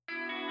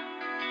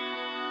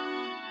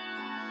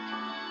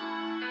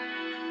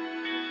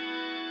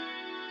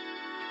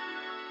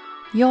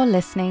You're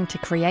listening to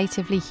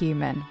Creatively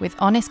Human, with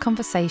honest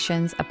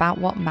conversations about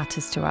what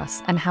matters to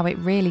us and how it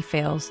really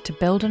feels to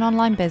build an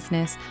online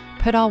business,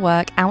 put our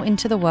work out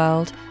into the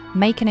world,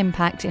 make an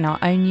impact in our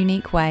own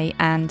unique way,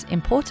 and,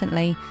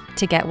 importantly,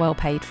 to get well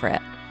paid for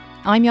it.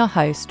 I'm your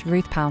host,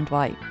 Ruth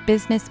Poundwhite,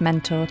 business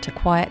mentor to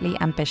quietly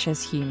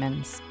ambitious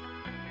humans.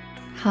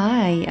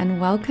 Hi, and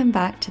welcome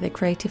back to the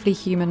Creatively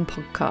Human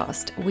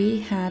podcast. We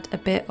had a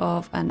bit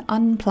of an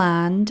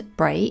unplanned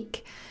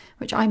break,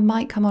 which I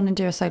might come on and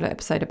do a solo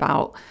episode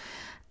about.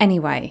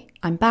 Anyway,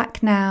 I'm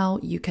back now.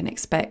 You can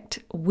expect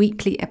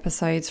weekly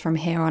episodes from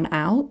here on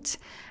out.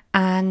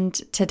 And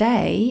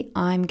today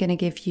I'm going to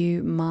give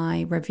you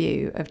my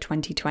review of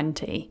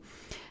 2020.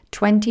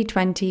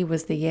 2020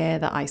 was the year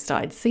that I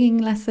started singing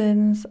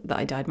lessons, that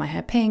I dyed my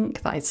hair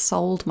pink, that I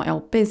sold my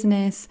old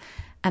business,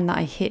 and that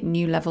I hit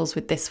new levels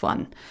with this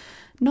one.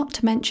 Not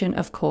to mention,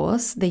 of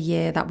course, the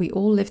year that we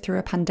all lived through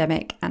a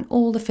pandemic and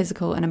all the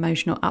physical and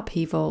emotional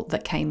upheaval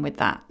that came with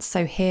that.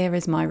 So here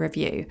is my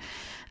review.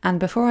 And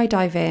before I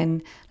dive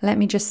in, let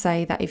me just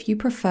say that if you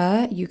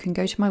prefer, you can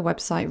go to my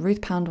website,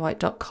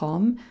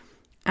 ruthpoundwhite.com,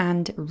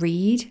 and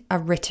read a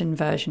written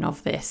version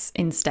of this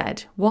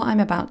instead. What I'm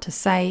about to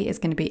say is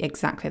going to be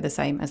exactly the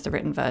same as the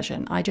written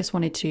version. I just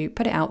wanted to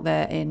put it out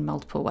there in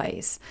multiple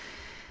ways.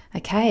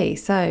 Okay,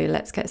 so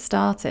let's get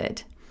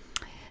started.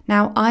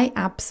 Now, I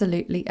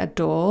absolutely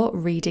adore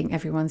reading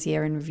everyone's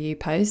year in review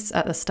posts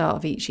at the start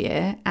of each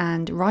year,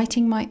 and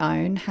writing my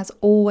own has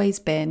always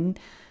been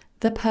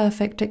the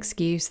perfect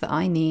excuse that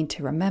I need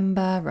to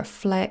remember,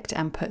 reflect,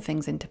 and put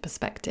things into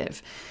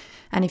perspective.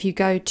 And if you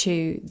go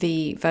to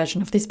the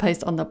version of this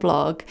post on the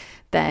blog,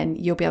 then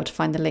you'll be able to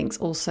find the links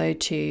also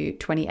to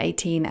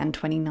 2018 and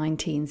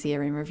 2019's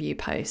year in review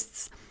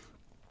posts.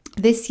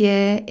 This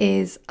year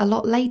is a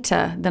lot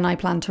later than I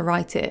planned to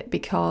write it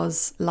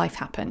because life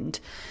happened.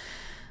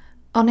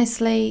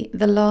 Honestly,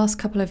 the last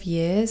couple of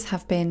years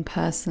have been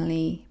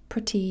personally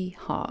pretty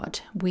hard.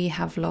 We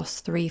have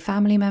lost 3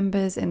 family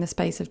members in the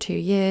space of 2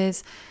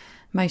 years,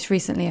 most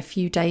recently a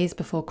few days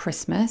before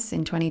Christmas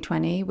in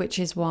 2020, which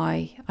is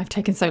why I've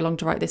taken so long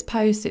to write this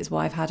post. It's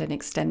why I've had an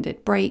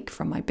extended break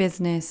from my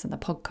business and the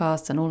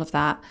podcast and all of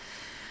that.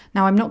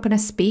 Now, I'm not going to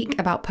speak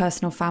about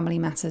personal family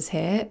matters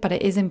here, but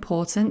it is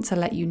important to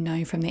let you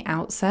know from the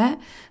outset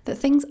that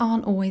things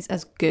aren't always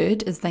as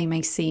good as they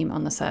may seem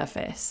on the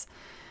surface.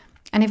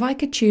 And if I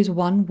could choose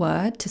one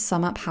word to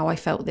sum up how I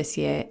felt this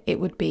year, it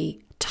would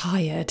be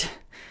tired.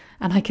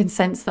 And I can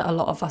sense that a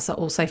lot of us are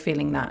also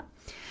feeling that.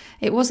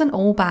 It wasn't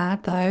all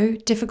bad though.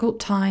 Difficult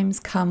times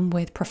come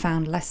with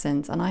profound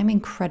lessons, and I'm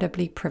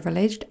incredibly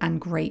privileged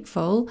and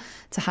grateful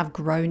to have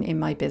grown in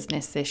my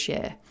business this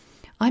year.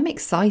 I'm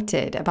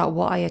excited about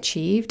what I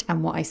achieved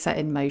and what I set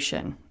in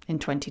motion in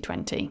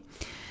 2020.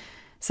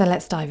 So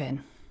let's dive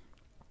in.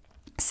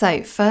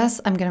 So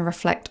first, I'm going to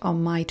reflect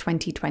on my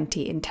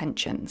 2020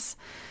 intentions.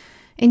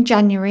 In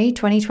January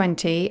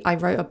 2020, I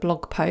wrote a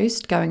blog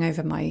post going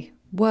over my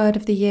word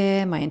of the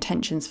year, my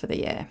intentions for the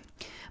year.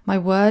 My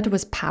word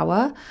was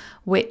power,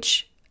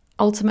 which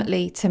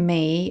ultimately to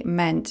me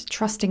meant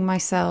trusting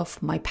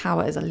myself, my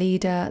power as a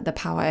leader, the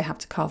power I have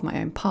to carve my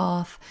own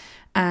path,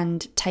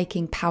 and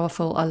taking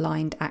powerful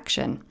aligned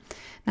action.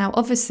 Now,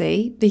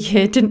 obviously, the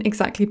year didn't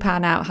exactly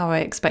pan out how I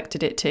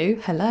expected it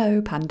to. Hello,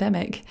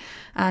 pandemic.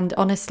 And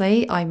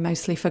honestly, I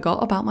mostly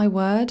forgot about my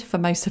word for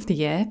most of the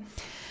year.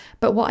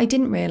 But what I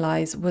didn't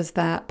realise was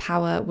that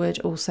power would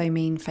also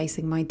mean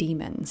facing my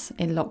demons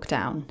in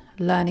lockdown,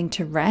 learning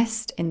to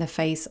rest in the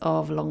face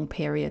of long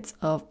periods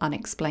of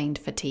unexplained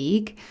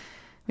fatigue,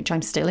 which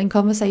I'm still in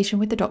conversation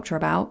with the doctor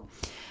about,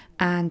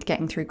 and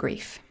getting through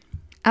grief.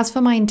 As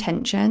for my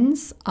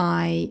intentions,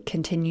 I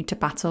continue to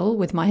battle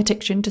with my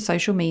addiction to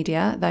social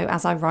media, though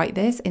as I write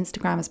this,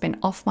 Instagram has been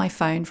off my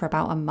phone for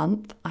about a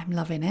month. I'm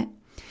loving it.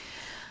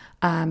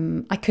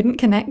 I couldn't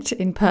connect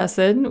in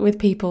person with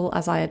people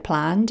as I had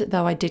planned,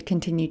 though I did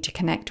continue to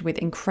connect with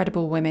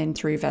incredible women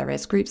through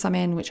various groups I'm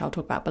in, which I'll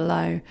talk about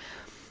below.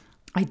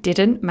 I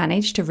didn't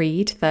manage to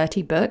read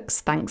 30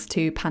 books thanks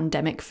to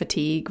pandemic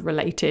fatigue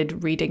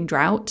related reading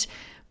drought,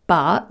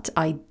 but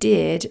I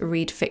did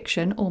read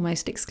fiction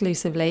almost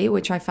exclusively,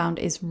 which I found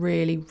is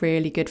really,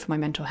 really good for my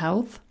mental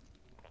health.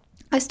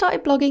 I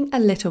started blogging a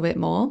little bit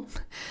more.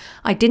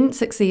 I didn't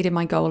succeed in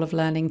my goal of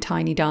learning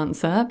Tiny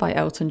Dancer by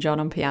Elton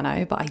John on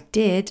piano, but I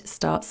did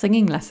start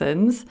singing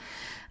lessons,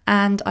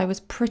 and I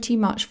was pretty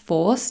much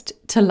forced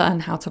to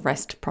learn how to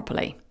rest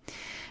properly.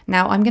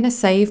 Now, I'm going to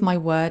save my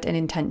word and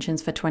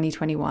intentions for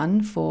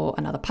 2021 for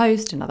another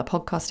post, another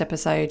podcast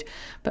episode,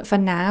 but for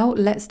now,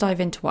 let's dive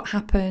into what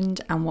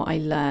happened and what I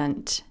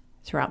learned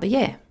throughout the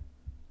year.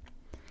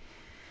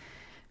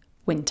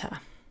 Winter.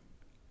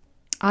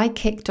 I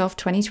kicked off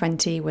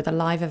 2020 with a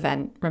live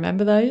event.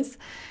 Remember those?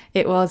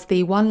 It was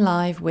the One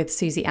Live with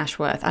Susie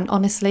Ashworth. And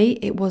honestly,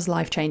 it was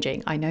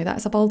life-changing. I know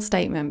that's a bold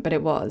statement, but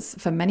it was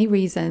for many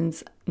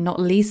reasons, not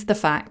least the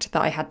fact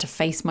that I had to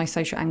face my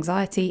social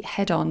anxiety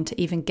head on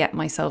to even get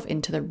myself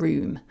into the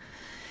room.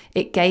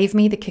 It gave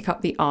me the kick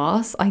up the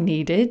arse I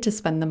needed to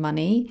spend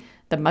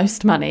the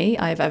most money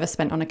I've ever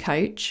spent on a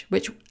coach,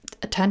 which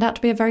it turned out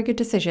to be a very good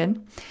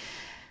decision.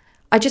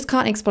 I just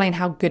can't explain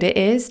how good it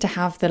is to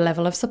have the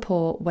level of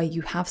support where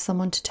you have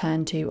someone to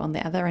turn to on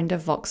the other end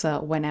of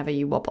Voxer whenever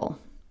you wobble.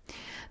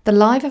 The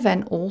live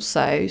event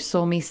also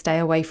saw me stay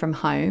away from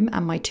home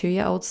and my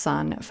 2-year-old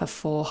son for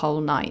 4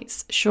 whole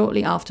nights,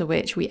 shortly after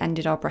which we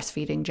ended our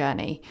breastfeeding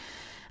journey.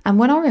 And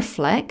when I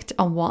reflect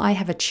on what I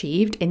have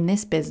achieved in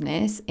this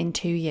business in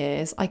 2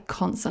 years, I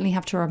constantly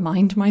have to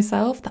remind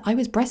myself that I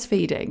was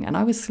breastfeeding and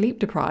I was sleep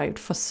deprived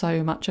for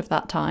so much of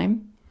that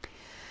time.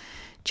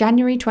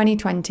 January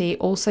 2020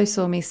 also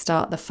saw me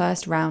start the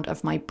first round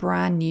of my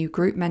brand new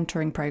group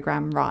mentoring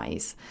program,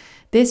 Rise.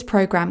 This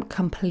program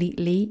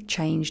completely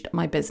changed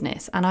my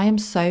business, and I am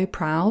so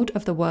proud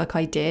of the work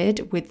I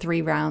did with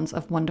 3 rounds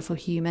of wonderful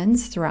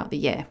humans throughout the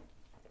year.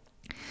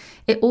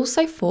 It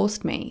also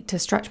forced me to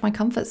stretch my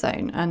comfort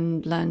zone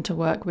and learn to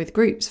work with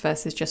groups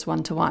versus just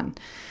one-to-one.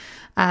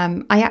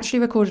 I actually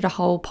recorded a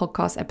whole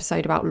podcast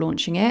episode about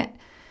launching it,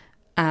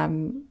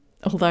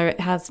 although it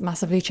has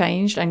massively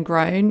changed and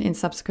grown in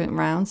subsequent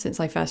rounds since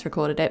I first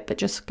recorded it, but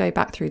just go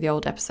back through the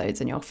old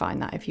episodes and you'll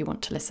find that if you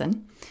want to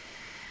listen.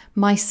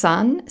 My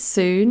son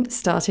soon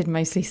started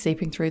mostly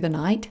sleeping through the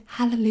night,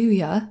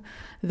 hallelujah,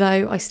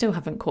 though I still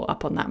haven't caught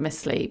up on that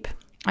missed sleep.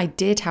 I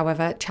did,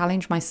 however,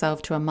 challenge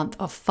myself to a month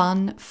of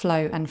fun,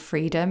 flow and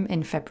freedom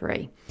in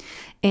February.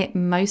 It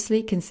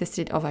mostly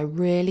consisted of a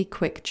really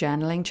quick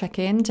journaling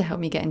check-in to help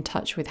me get in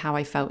touch with how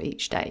I felt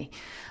each day.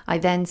 I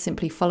then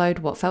simply followed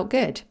what felt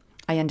good.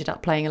 I ended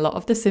up playing a lot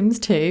of The Sims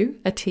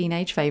 2, a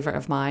teenage favourite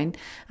of mine,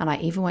 and I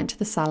even went to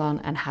the salon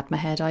and had my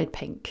hair dyed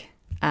pink.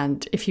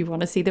 And if you want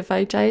to see the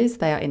photos,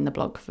 they are in the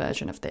blog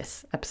version of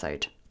this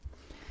episode.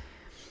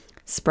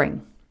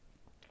 Spring.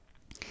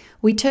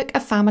 We took a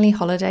family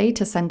holiday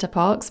to Center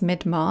Parcs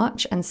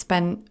mid-March and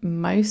spent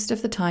most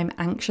of the time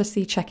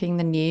anxiously checking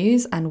the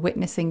news and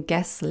witnessing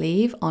guests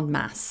leave en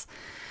masse.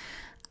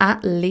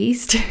 At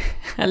least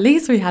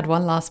we had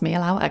one last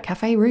meal out at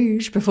Café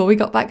Rouge before we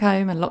got back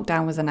home and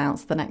lockdown was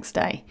announced the next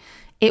day.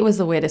 It was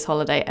the weirdest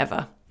holiday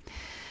ever.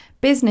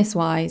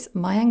 Business-wise,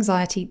 my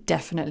anxiety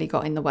definitely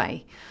got in the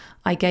way.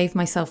 I gave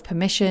myself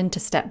permission to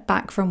step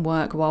back from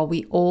work while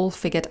we all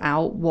figured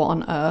out what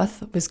on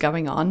earth was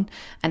going on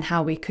and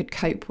how we could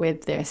cope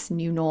with this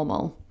new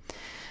normal.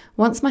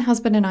 Once my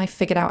husband and I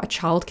figured out a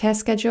childcare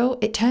schedule,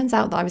 it turns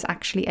out that I was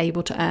actually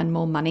able to earn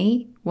more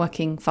money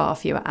working far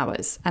fewer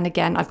hours. And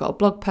again, I've got a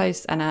blog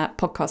post and a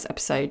podcast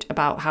episode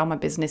about how my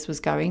business was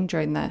going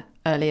during the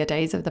earlier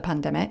days of the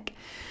pandemic.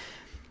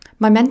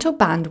 My mental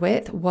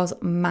bandwidth was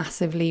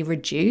massively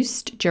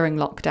reduced during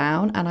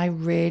lockdown and I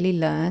really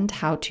learned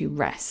how to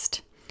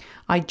rest.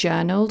 I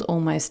journaled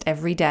almost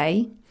every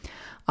day.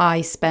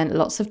 I spent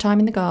lots of time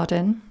in the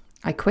garden.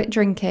 I quit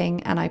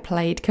drinking and I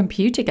played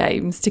computer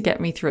games to get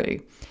me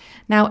through.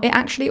 Now, it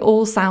actually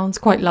all sounds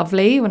quite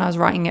lovely when I was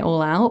writing it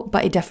all out,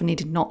 but it definitely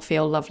did not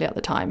feel lovely at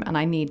the time and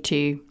I need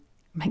to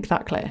make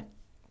that clear.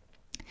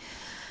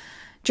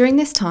 During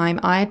this time,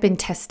 I had been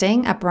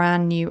testing a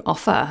brand new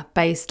offer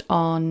based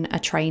on a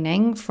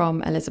training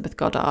from Elizabeth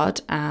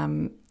Goddard.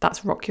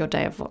 That's Rock Your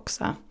Day of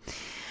Voxer.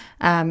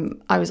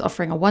 I was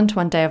offering a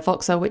 1-to-1 day of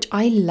Voxer, which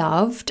I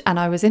loved. And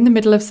I was in the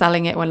middle of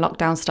selling it when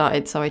lockdown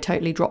started. So I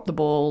totally dropped the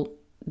ball,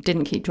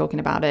 didn't keep talking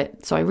about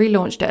it. So I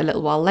relaunched it a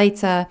little while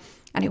later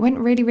and it went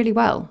really, really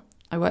well.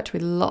 I worked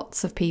with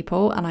lots of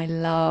people and I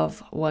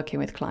love working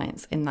with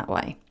clients in that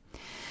way.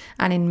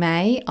 And in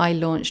May, I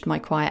launched my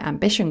Quiet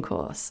Ambition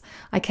course.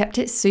 I kept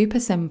it super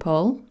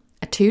simple,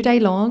 a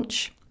 2-day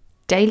launch,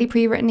 daily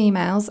pre-written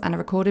emails and a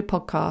recorded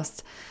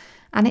podcast.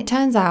 And it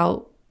turns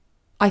out,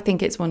 I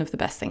think it's one of the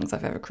best things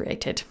I've ever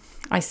created.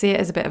 I see it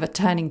as a bit of a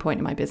turning point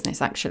in my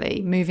business,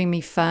 actually, moving me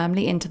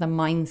firmly into the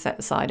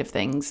mindset side of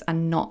things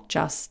and not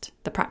just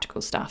the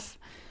practical stuff.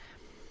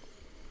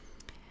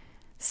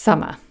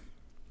 Summer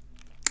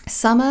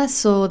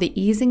saw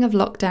the easing of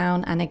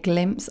lockdown and a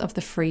glimpse of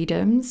the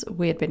freedoms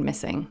we had been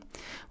missing.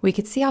 We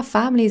could see our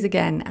families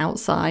again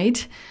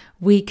outside.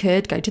 We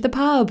could go to the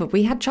pub.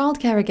 We had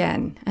childcare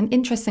again. And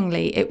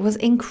interestingly, it was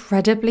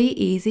incredibly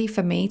easy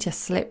for me to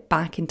slip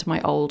back into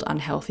my old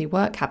unhealthy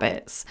work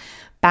habits.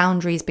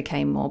 Boundaries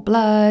became more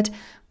blurred,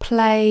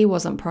 play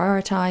wasn't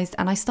prioritized,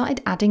 and I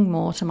started adding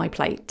more to my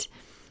plate.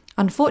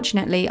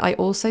 Unfortunately, I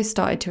also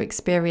started to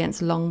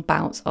experience long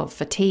bouts of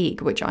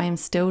fatigue, which I am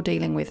still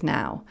dealing with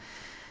now.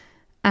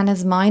 And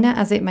as minor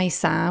as it may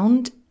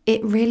sound,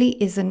 it really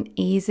isn't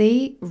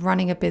easy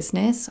running a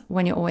business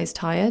when you're always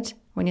tired,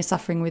 when you're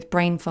suffering with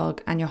brain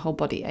fog and your whole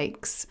body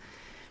aches.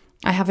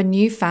 I have a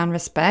newfound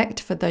respect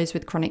for those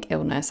with chronic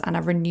illness and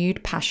a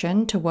renewed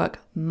passion to work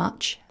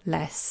much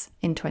less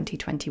in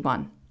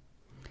 2021.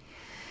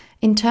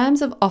 In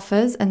terms of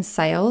offers and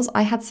sales,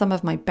 I had some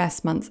of my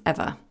best months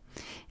ever.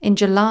 In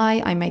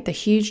July, I made the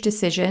huge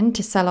decision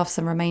to sell off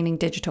some remaining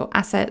digital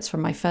assets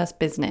from my first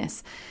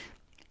business.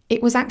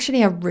 It was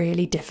actually a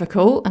really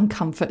difficult and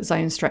comfort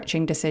zone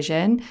stretching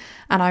decision,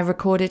 and I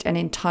recorded an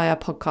entire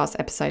podcast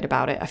episode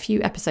about it a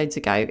few episodes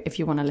ago if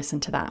you want to listen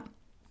to that.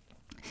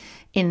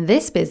 In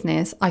this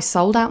business, I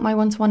sold out my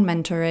one-to-one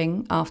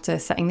mentoring after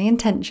setting the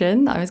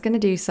intention that I was going to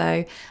do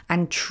so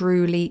and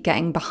truly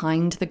getting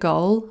behind the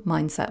goal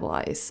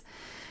mindset-wise.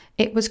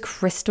 It was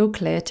crystal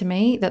clear to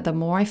me that the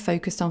more I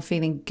focused on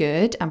feeling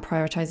good and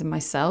prioritizing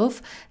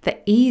myself, the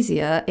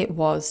easier it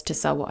was to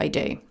sell what I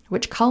do,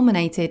 which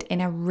culminated in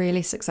a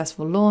really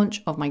successful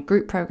launch of my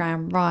group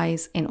program,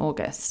 Rise, in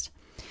August.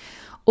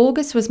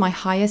 August was my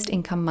highest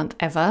income month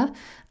ever,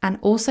 and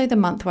also the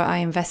month where I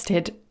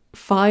invested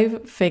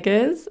 5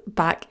 figures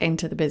back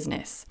into the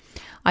business.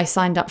 I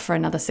signed up for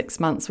another 6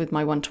 months with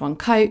my one-to-one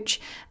coach,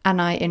 and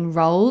I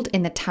enrolled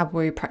in the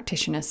Taboo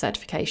practitioner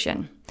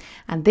certification.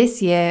 And this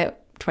year,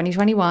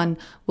 2021,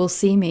 will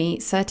see me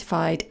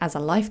certified as a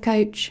life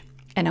coach,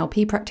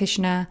 NLP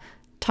practitioner,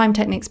 time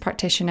techniques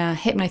practitioner,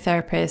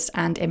 hypnotherapist,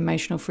 and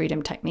emotional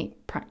freedom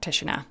technique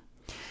practitioner.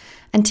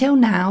 Until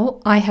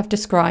now, I have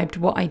described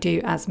what I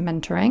do as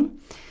mentoring,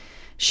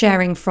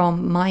 sharing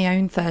from my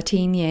own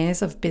 13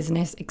 years of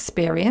business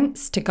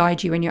experience to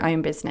guide you in your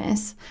own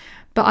business.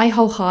 But I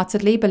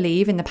wholeheartedly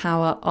believe in the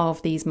power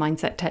of these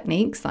mindset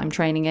techniques that I'm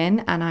training in,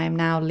 and I am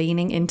now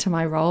leaning into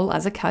my role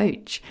as a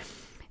coach.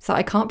 So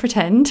I can't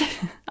pretend,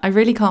 I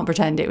really can't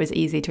pretend it was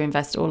easy to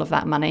invest all of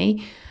that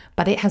money,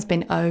 but it has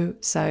been oh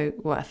so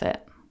worth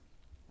it.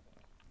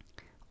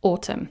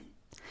 Autumn.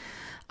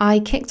 I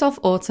kicked off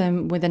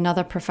autumn with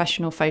another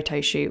professional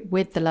photo shoot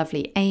with the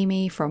lovely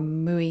Amy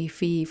from Mui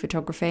Fi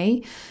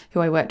Photography,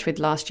 who I worked with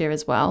last year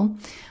as well.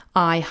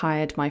 I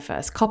hired my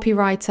first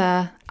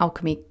copywriter,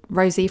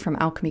 Rosie from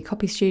Alchemy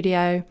Copy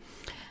Studio.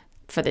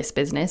 For this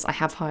business, I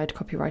have hired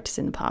copywriters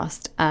in the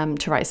past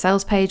to write a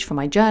sales page for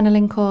my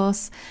journaling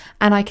course.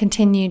 And I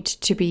continued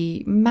to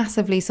be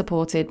massively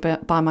supported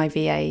by my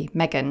VA,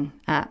 Megan,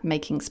 at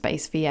Making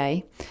Space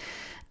VA.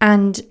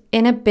 And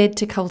in a bid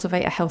to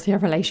cultivate a healthier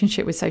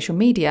relationship with social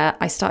media,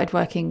 I started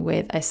working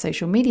with a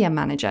social media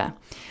manager,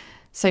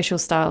 Social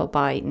Style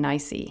by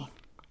Nicey.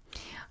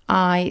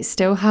 I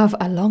still have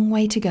a long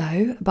way to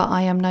go, but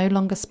I am no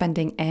longer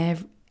spending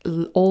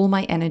all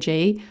my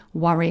energy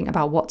worrying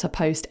about what to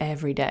post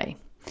every day.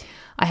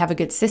 I have a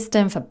good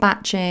system for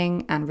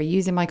batching and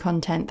reusing my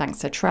content thanks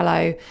to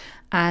Trello,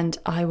 and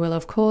I will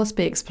of course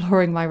be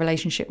exploring my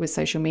relationship with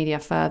social media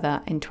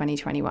further in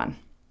 2021.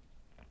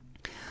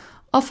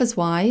 Offers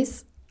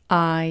wise,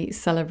 I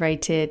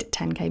celebrated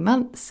 10k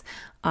months,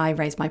 I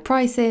raised my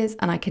prices,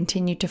 and I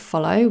continued to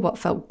follow what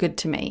felt good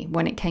to me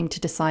when it came to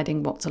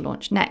deciding what to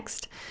launch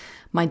next.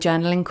 My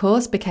journaling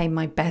course became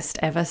my best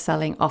ever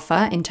selling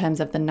offer in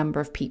terms of the number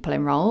of people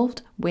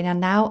enrolled. We are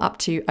now up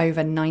to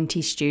over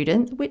 90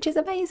 students, which is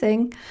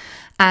amazing.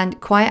 And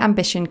Quiet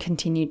Ambition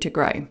continued to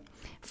grow.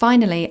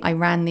 Finally, I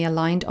ran the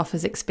Aligned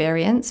Offers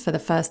experience for the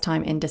first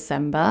time in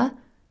December,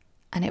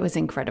 and it was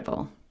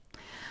incredible.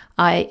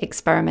 I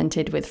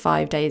experimented with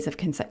 5 days of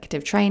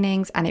consecutive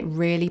trainings, and it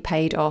really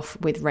paid off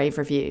with rave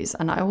reviews,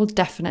 and I will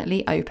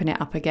definitely open it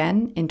up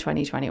again in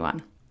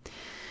 2021.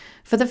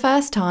 For the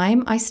first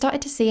time, I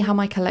started to see how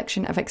my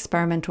collection of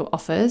experimental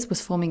offers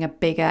was forming a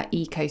bigger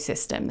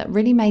ecosystem that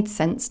really made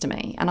sense to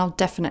me, and I'll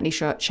definitely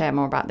share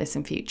more about this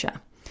in future.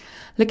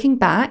 Looking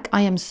back,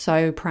 I am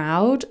so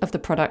proud of the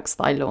products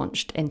that I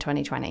launched in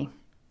 2020.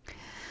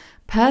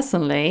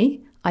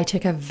 Personally, I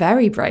took a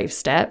very brave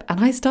step and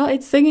I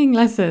started singing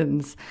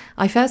lessons.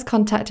 I first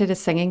contacted a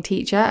singing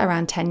teacher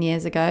around 10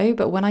 years ago,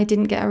 but when I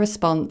didn't get a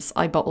response,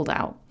 I bottled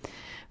out.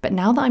 But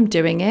now that I'm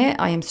doing it,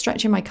 I am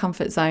stretching my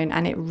comfort zone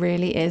and it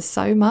really is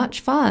so much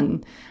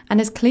fun.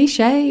 And as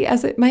cliche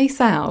as it may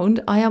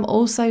sound, I am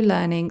also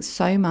learning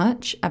so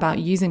much about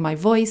using my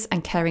voice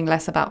and caring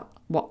less about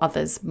what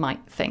others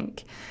might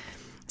think.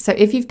 So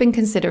if you've been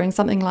considering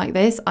something like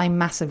this, I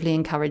massively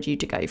encourage you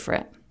to go for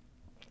it.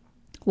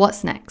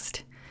 What's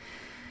next?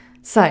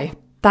 So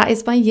that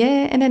is my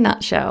year in a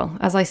nutshell.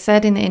 As I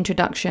said in the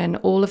introduction,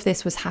 all of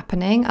this was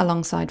happening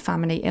alongside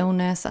family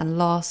illness and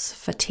loss,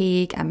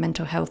 fatigue and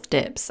mental health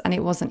dips, and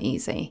it wasn't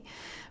easy.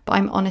 But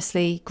I'm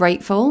honestly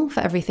grateful for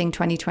everything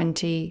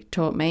 2020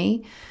 taught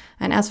me.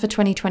 And as for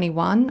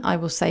 2021, I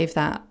will save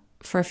that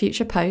for a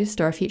future post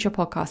or a future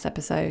podcast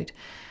episode.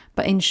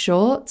 But in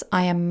short,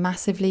 I am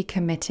massively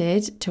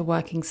committed to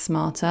working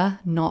smarter,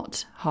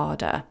 not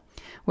harder,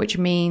 which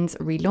means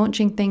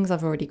relaunching things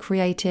I've already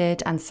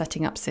created and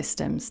setting up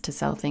systems to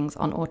sell things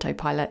on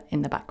autopilot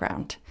in the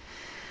background.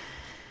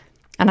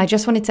 And I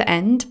just wanted to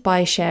end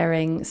by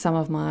sharing some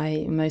of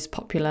my most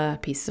popular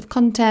pieces of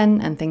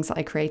content and things that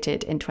I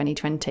created in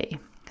 2020.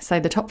 So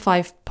the top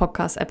 5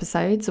 podcast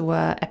episodes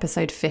were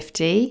episode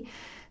 50,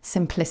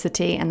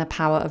 Simplicity and the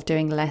Power of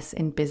Doing Less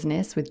in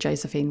Business with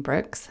Josephine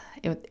Brooks.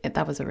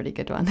 That was a really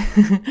good one.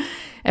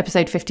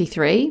 Episode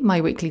 53, My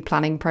Weekly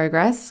Planning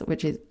Progress,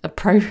 which is a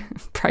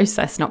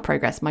process, not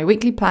progress. My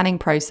weekly planning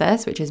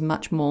process, which is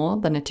much more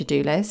than a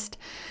to-do list.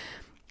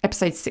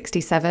 Episode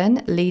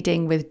 67,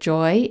 Leading with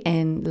Joy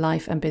in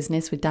Life and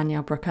Business with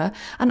Danielle Brooker.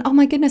 And oh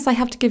my goodness, I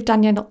have to give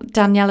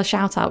Danielle a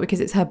shout out because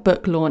it's her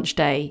book launch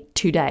day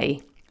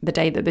today, the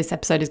day that this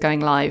episode is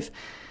going live.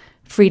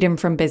 Freedom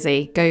from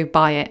Busy. Go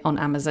buy it on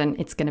Amazon.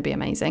 It's going to be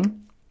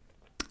amazing.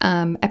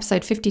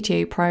 Episode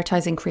 52,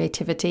 Prioritizing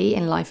Creativity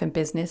in Life and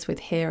Business with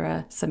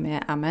Hira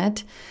Samir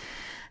Ahmed.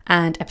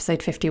 And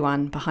episode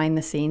 51, behind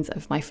the scenes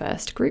of my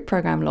first group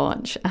program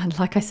launch. And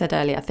like I said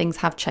earlier, things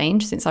have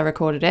changed since I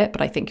recorded it,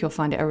 but I think you'll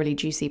find it a really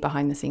juicy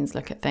behind the scenes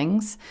look at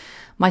things.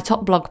 My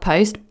top blog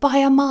post by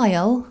a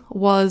mile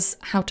was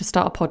how to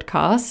start a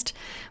podcast,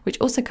 which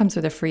also comes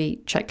with a free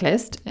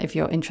checklist if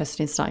you're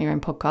interested in starting your own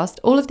podcast.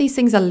 All of these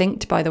things are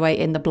linked, by the way,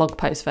 in the blog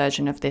post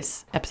version of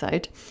this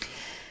episode.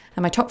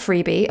 And my top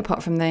freebie,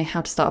 apart from the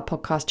how to start a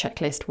podcast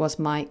checklist, was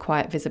my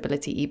Quiet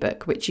Visibility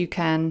ebook, which you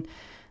can...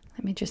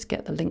 Let me just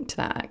get the link to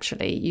that,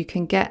 actually. You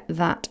can get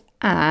that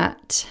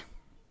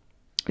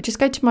just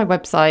go to my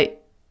website,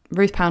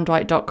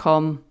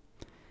 ruthpoundwhite.com,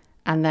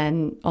 and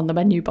then on the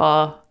menu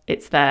bar,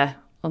 it's there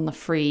on the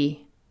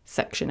free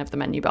section of the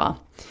menu bar.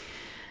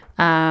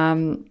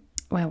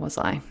 Where was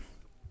I?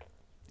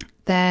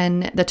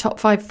 Then the top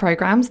 5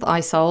 programs that I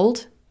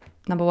sold.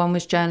 Number 1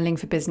 was Journaling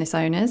for Business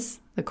Owners,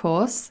 the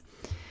course.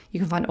 You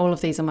can find all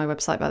of these on my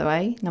website, by the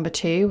way. Number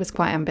 2 was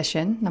Quiet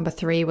Ambition. Number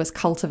 3 was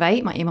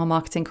Cultivate, my email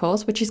marketing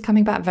course, which is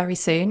coming back very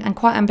soon. And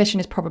Quiet Ambition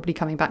is probably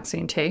coming back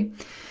soon too.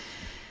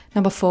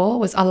 Number 4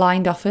 was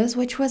Aligned Offers,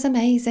 which was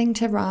amazing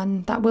to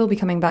run. That will be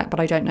coming back, but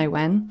I don't know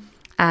when.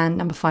 And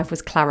number 5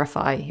 was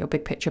Clarify, your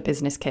big picture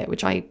business kit,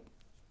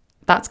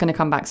 that's going to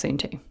come back soon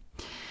too.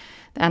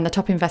 And the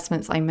top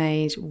investments I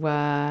made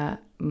were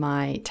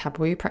my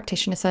Taboo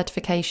practitioner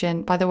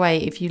certification. By the way,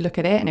 if you look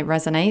at it and it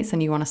resonates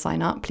and you want to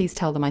sign up, please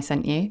tell them I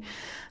sent you.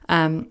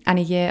 And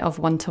a year of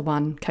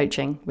one-to-one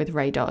coaching with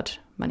Ray Dodd,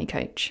 money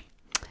coach.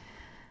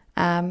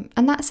 And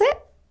that's it.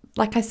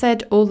 Like I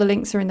said, all the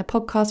links are in the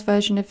podcast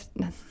version of...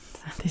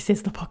 This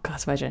is the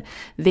podcast version.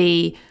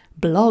 The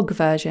blog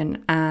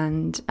version.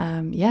 And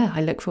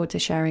I look forward to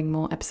sharing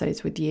more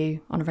episodes with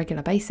you on a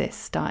regular basis,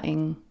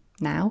 starting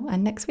now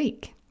and next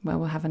week, where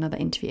we'll have another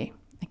interview.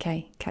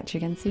 Okay, catch you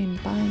again soon.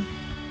 Bye.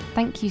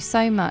 Thank you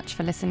so much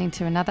for listening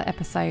to another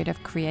episode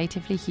of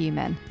Creatively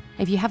Human.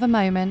 If you have a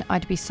moment,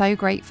 I'd be so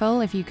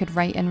grateful if you could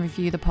rate and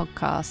review the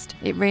podcast.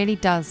 It really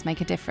does make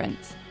a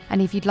difference.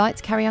 And if you'd like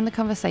to carry on the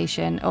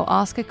conversation or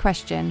ask a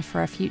question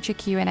for a future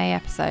Q&A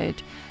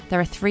episode, there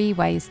are 3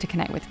 ways to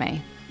connect with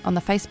me. On the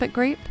Facebook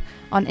group,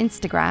 on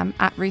Instagram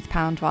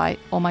 @RuthPoundwhite,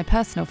 or my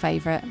personal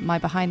favourite, my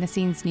behind the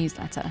scenes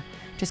newsletter.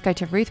 Just go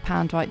to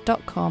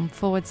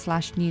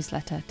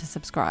ruthpoundwhite.com/newsletter to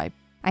subscribe.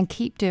 And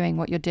keep doing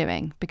what you're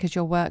doing, because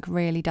your work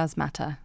really does matter.